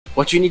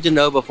What you need to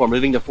know before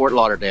moving to Fort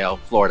Lauderdale,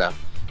 Florida,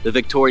 the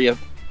Victoria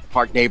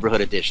Park Neighborhood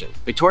Edition.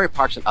 Victoria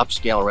Park's an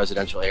upscale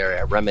residential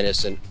area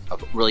reminiscent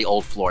of really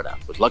old Florida,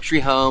 with luxury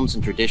homes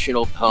and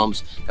traditional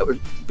homes that were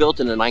built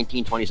in the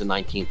 1920s and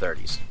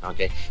 1930s.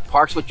 Okay,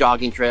 parks with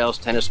jogging trails,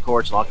 tennis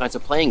courts, and all kinds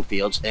of playing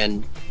fields,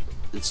 and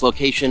its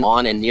location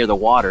on and near the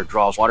water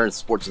draws water and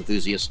sports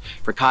enthusiasts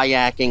for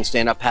kayaking,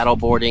 stand-up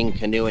paddleboarding,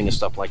 canoeing, and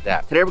stuff like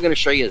that. Today we're going to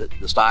show you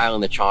the style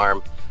and the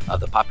charm of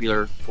the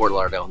popular Fort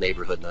Lauderdale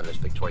neighborhood known as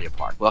Victoria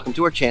Park. Welcome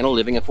to our channel,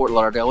 Living in Fort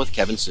Lauderdale with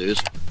Kev and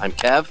Suze. I'm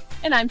Kev.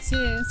 And I'm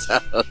Suze.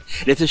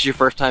 If this is your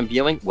first time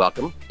viewing,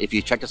 welcome. If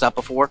you checked us out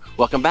before,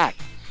 welcome back.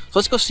 So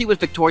let's go see what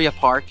Victoria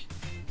Park,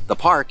 the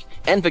park,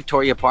 and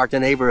Victoria Park, the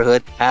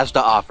neighborhood, has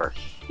to offer.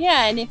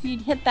 Yeah, and if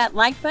you'd hit that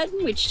like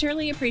button, we'd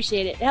surely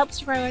appreciate it. It helps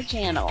grow our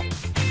channel.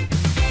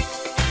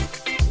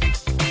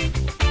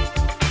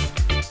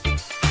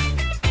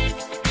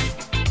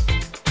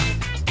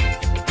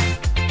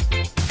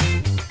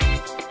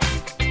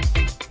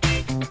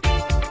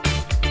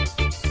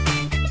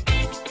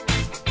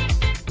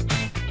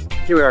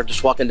 Here we are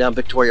just walking down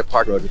Victoria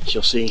Park Road.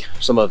 You'll see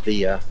some of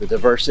the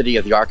diversity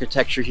of the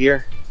architecture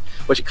here,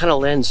 which kind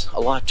of lends a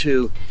lot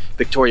to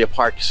Victoria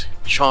Park's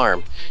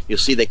charm. You'll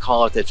see they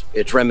call it,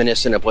 it's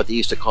reminiscent of what they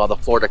used to call the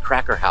Florida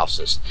cracker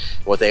houses.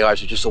 What they are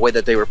is just the way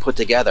that they were put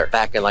together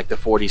back in like the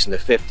 40s and the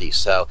 50s.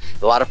 So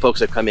a lot of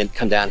folks have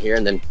come down here,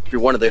 and then if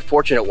you're one of the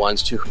fortunate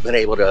ones to have been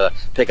able to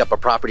pick up a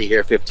property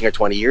here 15 or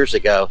 20 years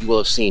ago, you will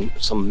have seen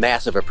some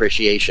massive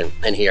appreciation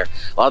in here.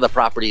 A lot of the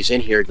properties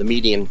in here, the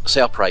median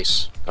sale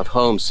price of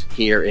homes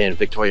here in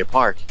Victoria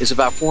Park is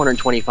about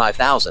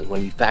 $425,000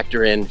 when you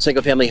factor in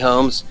single-family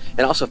homes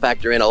and also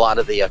factor in a lot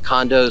of the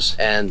condos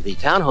and the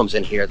townhomes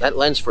in here. That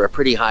lends for a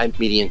pretty high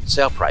median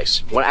sale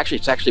price. Well, actually,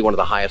 it's actually one of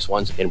the highest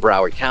ones in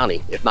Broward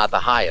County, if not the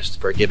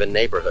highest for a given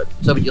neighborhood.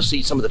 So you'll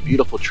see some of the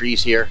beautiful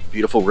trees here,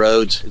 beautiful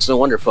roads. It's no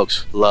wonder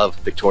folks love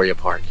Victoria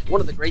Park.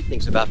 One of the great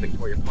things about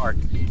Victoria Park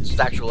is its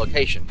actual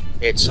location.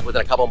 It's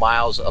within a couple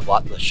miles of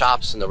the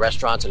shops and the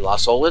restaurants in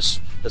Las Olas,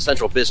 the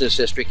central business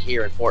district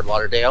here in Fort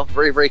Lauderdale,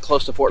 very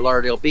close to Fort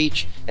Lauderdale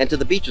Beach and to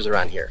the beaches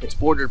around here. It's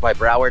bordered by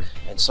Broward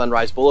and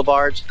Sunrise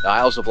Boulevards. The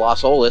Isles of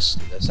Las Olas,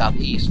 the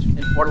southeast,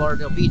 and Fort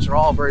Lauderdale Beach are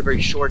all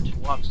very short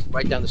walks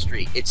right down the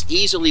street. It's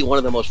easily one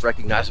of the most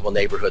recognizable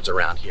neighborhoods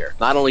around here,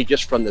 not only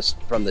just from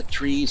the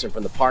trees and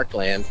from the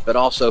parkland, but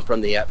also from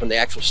the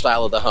actual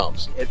style of the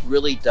homes. It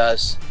really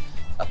does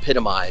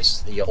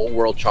epitomize the old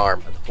world charm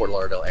of the Fort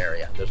Lauderdale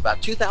area. There's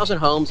about 2,000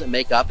 homes that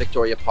make up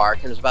Victoria Park,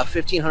 and there's about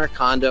 1,500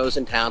 condos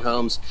and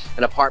townhomes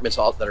and apartments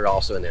that are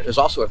also in there. There's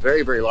also a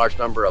very large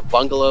number of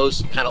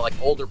bungalows, kind of like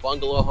older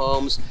bungalow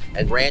homes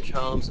and ranch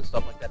homes and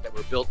stuff like that that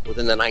were built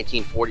within the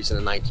 1940s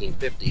and the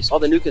 1950s. All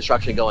the new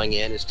construction going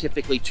in is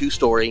typically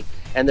two-story,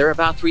 and they're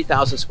about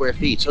 3,000 square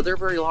feet, so they're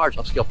very large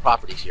upscale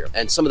properties here.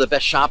 And some of the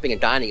best shopping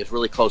and dining is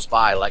really close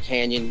by, like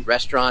Canyon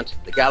Restaurant,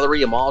 the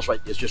Galleria Mall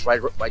is just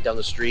right down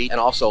the street, and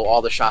also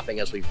all the shopping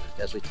as we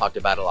talked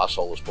about at Las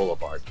Olas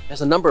Boulevard.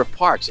 There's a number of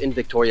parks in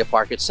Victoria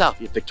Park itself.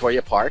 You have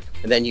Victoria Park,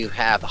 and then you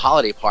have the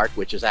Holiday Park,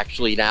 which is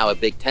actually now a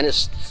big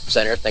tennis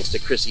center thanks to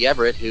Chrissy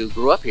Everett, who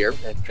grew up here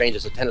and trained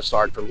as a tennis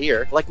star from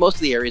here. Like most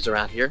of the areas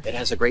around here, it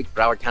has a great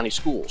Broward County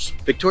schools.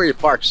 Victoria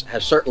Park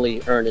has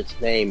certainly earned its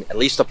name, at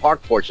least the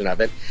park portion of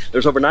it.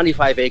 There's over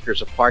 95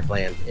 acres of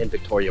parkland in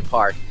Victoria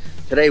Park.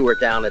 Today we're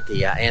down at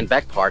the Ann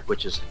Beck Park,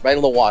 which is right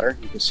on the water.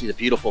 You can see the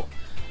beautiful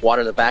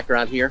water in the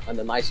background here and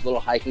the nice little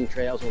hiking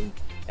trails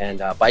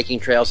and biking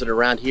trails that are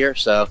around here.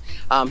 So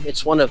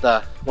it's one of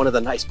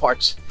the nice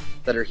parks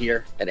that are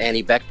here at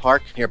Annie Beck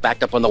Park, here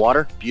backed up on the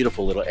water.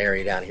 Beautiful little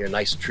area down here,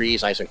 nice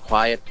trees, nice and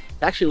quiet.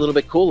 Actually a little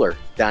bit cooler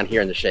down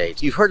here in the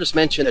shades. You've heard us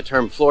mention the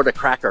term Florida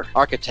cracker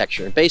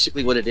architecture, and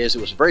basically what it is,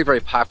 it was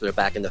very popular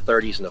back in the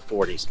 30s and the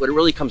 40s. What it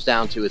really comes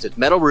down to is it's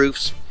metal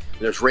roofs,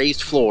 there's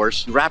raised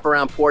floors,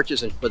 wraparound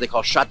porches, and what they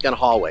call shotgun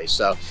hallways.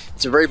 So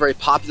it's a very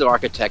popular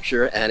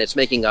architecture, and it's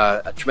making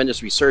a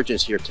tremendous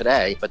resurgence here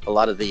today. But a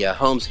lot of the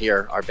homes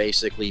here are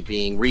basically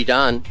being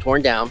redone,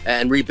 torn down,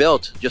 and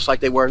rebuilt, just like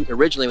they were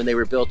originally when they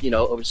were built,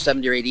 over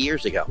 70 or 80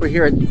 years ago. We're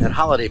here at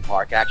Holiday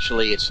Park.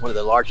 Actually, it's one of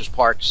the largest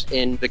parks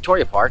in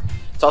Victoria Park.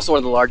 It's also one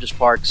of the largest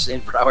parks in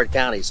Broward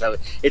County, so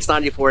it's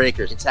 94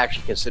 acres. It's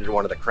actually considered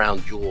one of the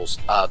crown jewels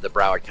of the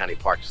Broward County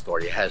Parks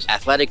Authority. It has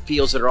athletic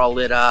fields that are all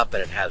lit up,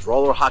 and it has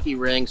roller hockey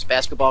rinks,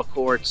 basketball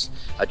courts,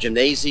 a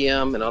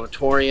gymnasium, an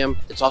auditorium.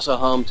 It's also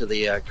home to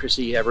the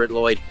Chrissy Everett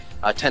Lloyd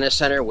tennis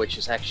center, which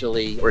is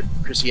actually where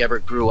Chrissy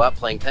Everett grew up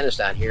playing tennis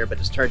down here, but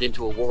it's turned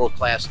into a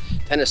world-class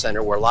tennis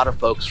center where a lot of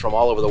folks from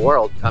all over the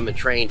world come and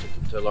train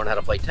to learn how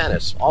to play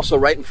tennis. Also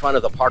right in front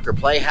of the Parker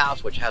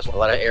Playhouse, which has a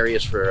lot of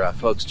areas for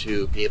folks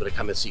to be able to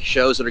come and see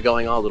shows that are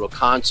going on, little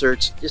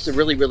concerts. Just a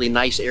really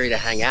nice area to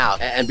hang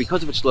out. And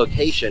because of its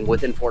location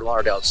within Fort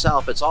Lauderdale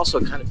itself, it's also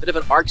kind of a bit of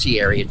an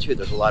artsy area too.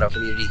 There's a lot of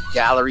community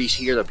galleries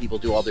here that people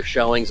do all their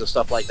showings and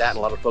stuff like that, and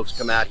a lot of folks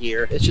come out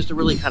here. It's just a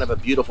really kind of a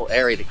beautiful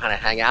area to kind of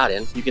hang out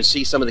in. You can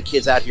see some of the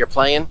kids out here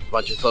playing, a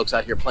bunch of folks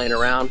out here playing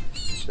around.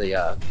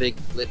 The big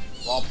lit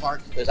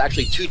ballpark. There's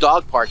actually 2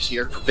 dog parks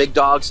here for big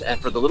dogs and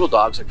for the little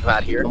dogs that come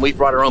out here. And we've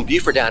brought our own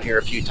Buford down here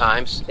a few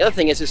times. The other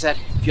thing is that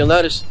if you'll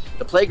notice,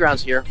 the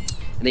playgrounds here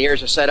and the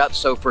areas are set up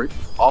so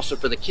also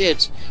for the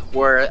kids,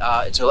 where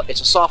it's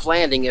a soft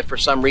landing if for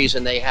some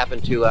reason they happen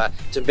to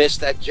miss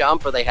that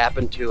jump, or they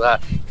happen to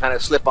kind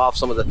of slip off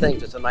some of the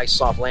things. It's a nice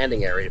soft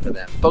landing area for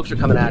them. Folks are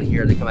coming out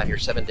here. They come out here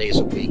 7 days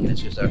a week, and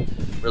it's just a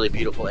really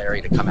beautiful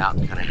area to come out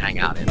and kind of hang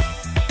out in.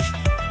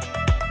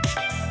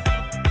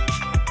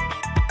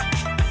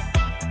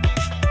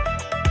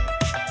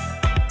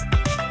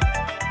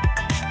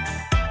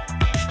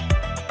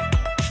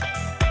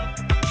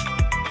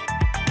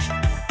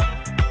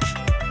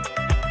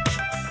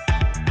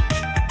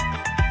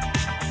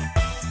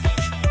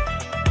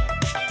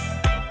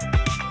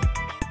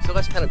 So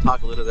let's kind of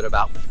talk a little bit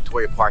about what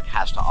Victoria Park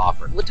has to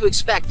offer. What to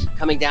expect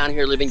coming down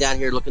here, living down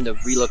here, looking to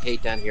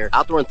relocate down here.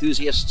 Outdoor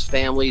enthusiasts,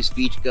 families,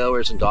 beach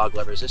goers, and dog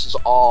lovers. This is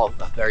all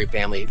a very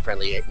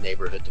family-friendly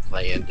neighborhood to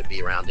play in, to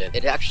be around in.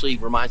 It actually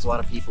reminds a lot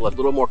of people of a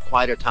little more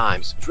quieter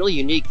times. It's really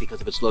unique because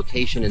of its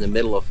location in the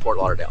middle of Fort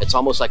Lauderdale. It's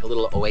almost like a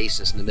little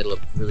oasis in the middle of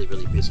really,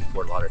 really busy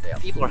Fort Lauderdale.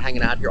 People are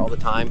hanging out here all the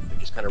time. They're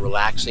just kind of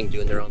relaxing,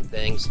 doing their own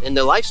things. In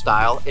the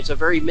lifestyle, it's a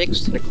very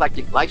mixed and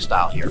eclectic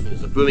lifestyle here.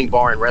 There's a booming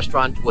bar and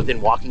restaurant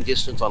within walking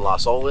distance on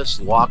Las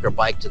Olas. Walk or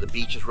bike to the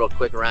beaches real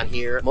quick around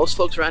here. Most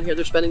folks around here,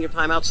 they're spending their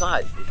time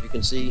outside, as you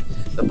can see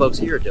the folks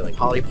here are doing.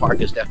 Holiday Park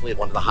is definitely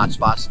one of the hot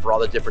spots for all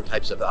the different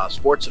types of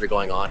sports that are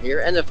going on here,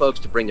 and the folks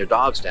to bring their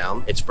dogs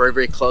down. It's very,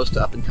 very close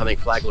to up and coming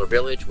Flagler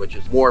Village, which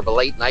is more of a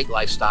late night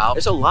lifestyle.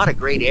 There's a lot of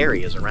great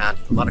areas around,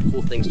 a lot of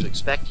cool things to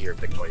expect here at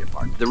Victoria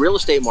Park. The real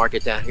estate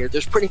market down here,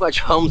 there's pretty much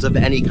homes of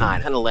any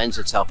kind. It kind of lends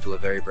itself to a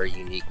very, very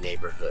unique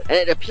neighborhood. And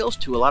it appeals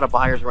to a lot of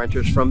buyers and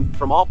renters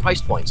from all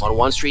price points. On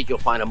one street, you'll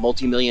find a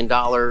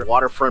multi-million-dollar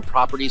waterfront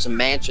properties and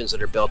mansions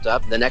that are built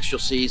up. The next, you'll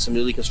see some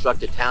newly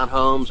constructed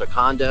townhomes or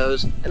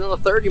condos. And on the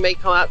third, you may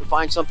come out and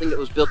find something that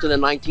was built in the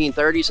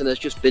 1930s and has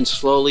just been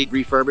slowly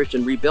refurbished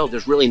and rebuilt.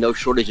 There's really no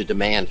shortage of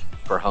demand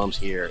for homes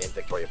here in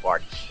Victoria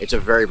Park. It's a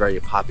very, very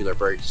popular,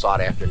 very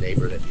sought-after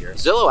neighborhood here.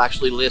 Zillow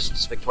actually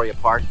lists Victoria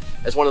Park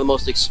as one of the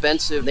most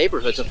expensive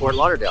neighborhoods in Fort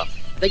Lauderdale.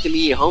 I think the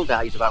median home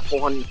value is about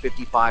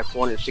 $455,000,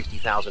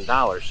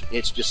 $460,000.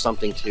 It's just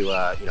something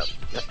to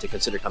to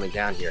consider coming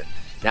down here.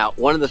 Now,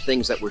 one of the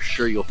things that we're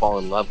sure you'll fall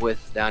in love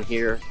with down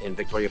here in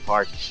Victoria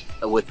Park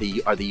are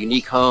the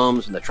unique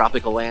homes and the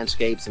tropical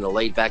landscapes and the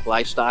laid-back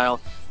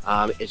lifestyle.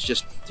 There's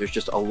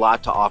just a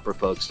lot to offer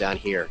folks down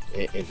here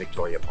in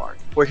Victoria Park.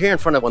 We're here in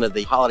front of one of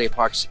the Holiday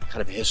Park's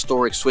kind of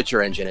historic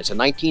switcher engine. It's a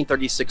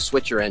 1936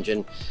 switcher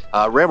engine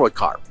railroad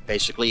car.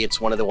 Basically, it's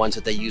one of the ones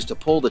that they used to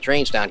pull the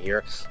trains down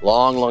here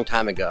long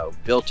time ago.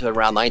 Built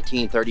around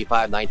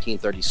 1935,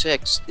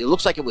 1936. It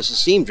looks like it was a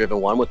steam-driven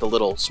one with the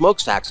little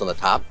smokestacks on the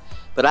top.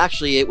 But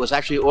actually, it was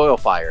actually oil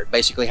fired,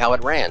 basically how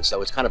it ran.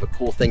 So it's kind of a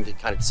cool thing to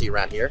kind of see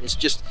around here. It's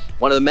just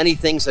one of the many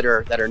things that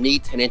are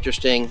neat and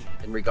interesting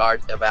in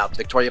regard about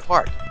Victoria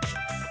Park.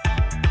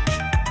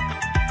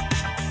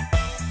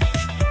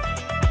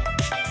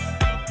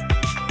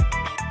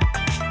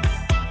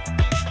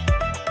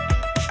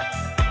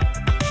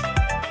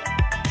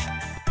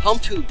 Home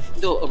to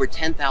over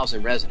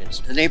 10,000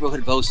 residents, the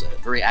neighborhood boasts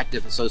a very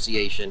active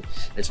association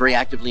that's very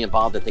actively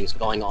involved in things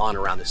going on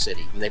around the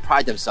city, and they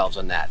pride themselves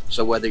on that.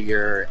 So whether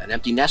you're an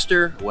empty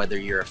nester, whether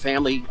you're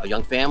a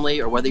young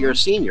family, or whether you're a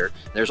senior,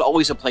 there's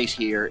always a place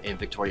here in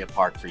Victoria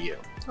Park for you.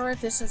 Or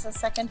if this is a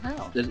second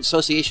home. The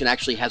association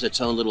actually has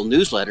its own little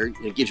newsletter.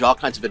 It gives you all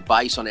kinds of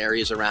advice on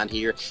areas around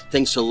here,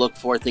 things to look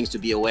for, things to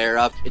be aware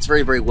of. It's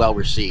very, very well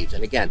received.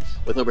 And again,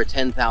 with over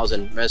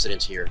 10,000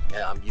 residents here,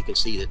 you can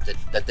see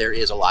that there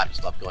is a lot of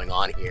stuff going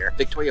on here.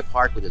 Victoria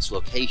Park, with its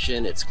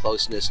location, its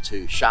closeness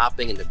to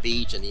shopping and the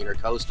beach and the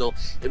intercoastal,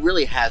 it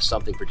really has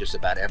something for just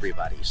about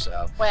everybody.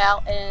 So,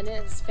 well, and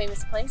it is a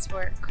famous place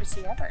for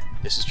Chrissy Everett.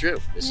 This is true.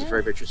 This is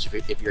very, very true.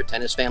 If you're a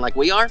tennis fan like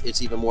we are,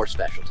 it's even more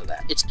special to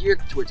that. It's geared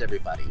towards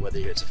everybody, whether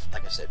it's,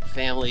 like I said,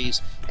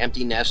 families,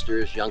 empty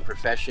nesters, young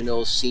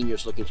professionals,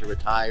 seniors looking to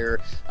retire,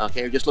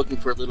 or just looking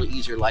for a little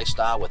easier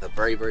lifestyle with a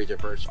very, very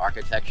diverse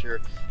architecture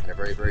and a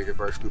very, very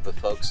diverse group of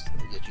folks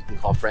that you can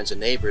call friends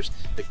and neighbors.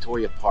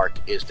 Victoria Park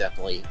is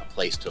definitely a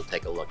place to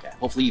take a look at.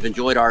 Hopefully you've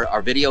enjoyed our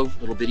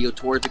little video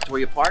tour of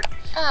Victoria Park.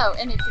 Oh,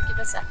 and if you give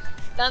us a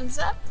thumbs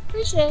up,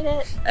 appreciate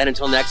it. And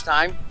until next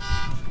time,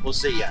 we'll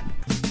see ya.